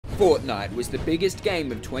Fortnite was the biggest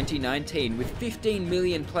game of 2019 with 15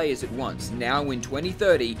 million players at once. Now in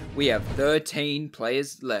 2030, we have 13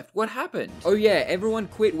 players left. What happened? Oh yeah, everyone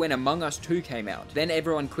quit when Among Us 2 came out. Then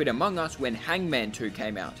everyone quit Among Us when Hangman 2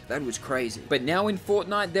 came out. That was crazy. But now in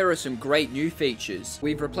Fortnite, there are some great new features.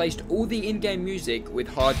 We've replaced all the in-game music with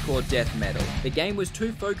hardcore death metal. The game was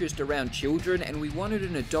too focused around children and we wanted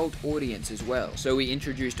an adult audience as well. So we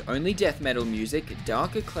introduced only death metal music,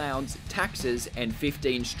 darker clouds, taxes, and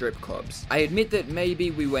 15 strip clubs. I admit that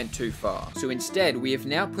maybe we went too far. So instead, we have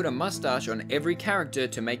now put a mustache on every character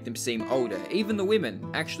to make them seem older, even the women.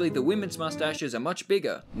 Actually, the women's mustaches are much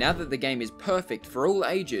bigger. Now that the game is perfect for all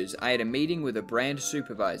ages, I had a meeting with a brand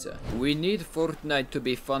supervisor. We need Fortnite to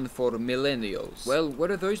be fun for millennials. Well,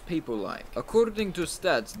 what are those people like? According to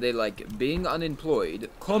stats, they like being unemployed,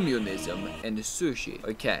 communism, and sushi.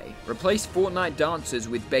 Okay. Replace Fortnite dancers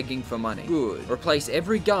with begging for money. Good. Replace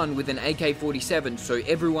every gun with an AK-47 so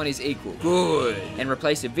everyone is equal. Good. And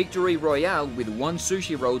replace a victory royale with one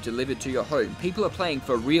sushi roll delivered to your home. People are playing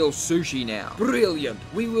for real sushi now. Brilliant.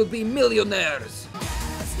 We will be millionaires.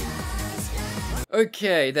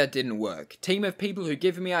 Okay, that didn't work. Team of people who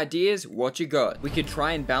give me ideas, what you got? We could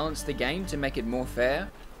try and balance the game to make it more fair.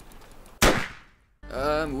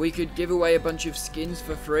 We could give away a bunch of skins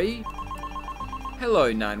for free.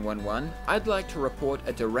 Hello 911, I'd like to report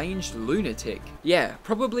a deranged lunatic. Yeah,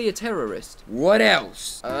 probably a terrorist. What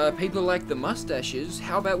else? People like the mustaches,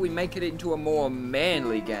 how about we make it into a more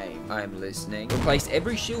manly game? I'm listening. Replace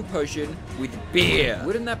every shield potion with beer.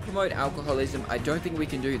 Wouldn't that promote alcoholism? I don't think we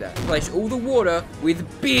can do that. Replace all the water with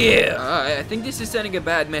beer. I think this is sending a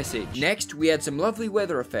bad message. Next, we had some lovely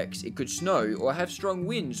weather effects. It could snow or have strong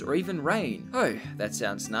winds or even rain. Oh, that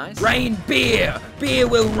sounds nice. Rain beer! Beer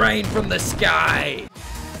will rain from the sky!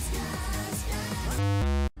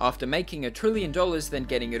 After making $1 trillion, then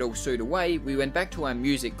getting it all sued away, we went back to our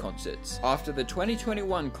music concerts. After the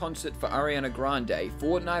 2021 concert for Ariana Grande,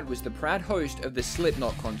 Fortnite was the proud host of the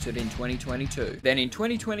Slipknot concert in 2022. Then in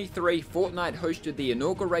 2023, Fortnite hosted the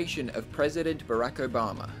inauguration of President Barack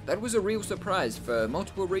Obama. That was a real surprise for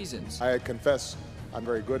multiple reasons. I confess, I'm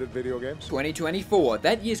very good at video games. 2024,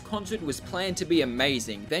 that year's concert was planned to be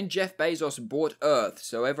amazing. Then Jeff Bezos bought Earth,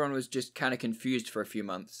 so everyone was just kind of confused for a few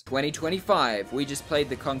months. 2025, we just played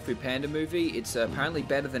the Kung Fu Panda movie. It's apparently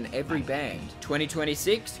better than every band.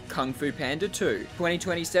 2026, Kung Fu Panda 2.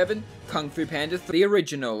 2027, Kung Fu Panda 3. The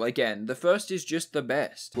original, again, the first is just the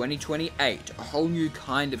best. 2028, a whole new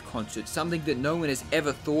kind of concert, something that no one has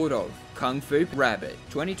ever thought of. Kung Fu Rabbit.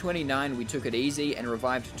 2029, we took it easy and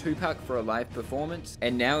revived Tupac for a live performance.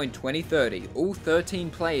 And now in 2030, all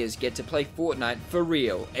 13 players get to play Fortnite for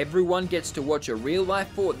real. Everyone gets to watch a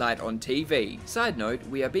real-life Fortnite on TV. Side note,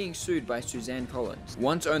 we are being sued by Suzanne Collins.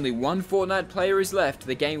 Once only one Fortnite player is left,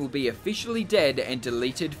 the game will be officially dead and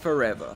deleted forever.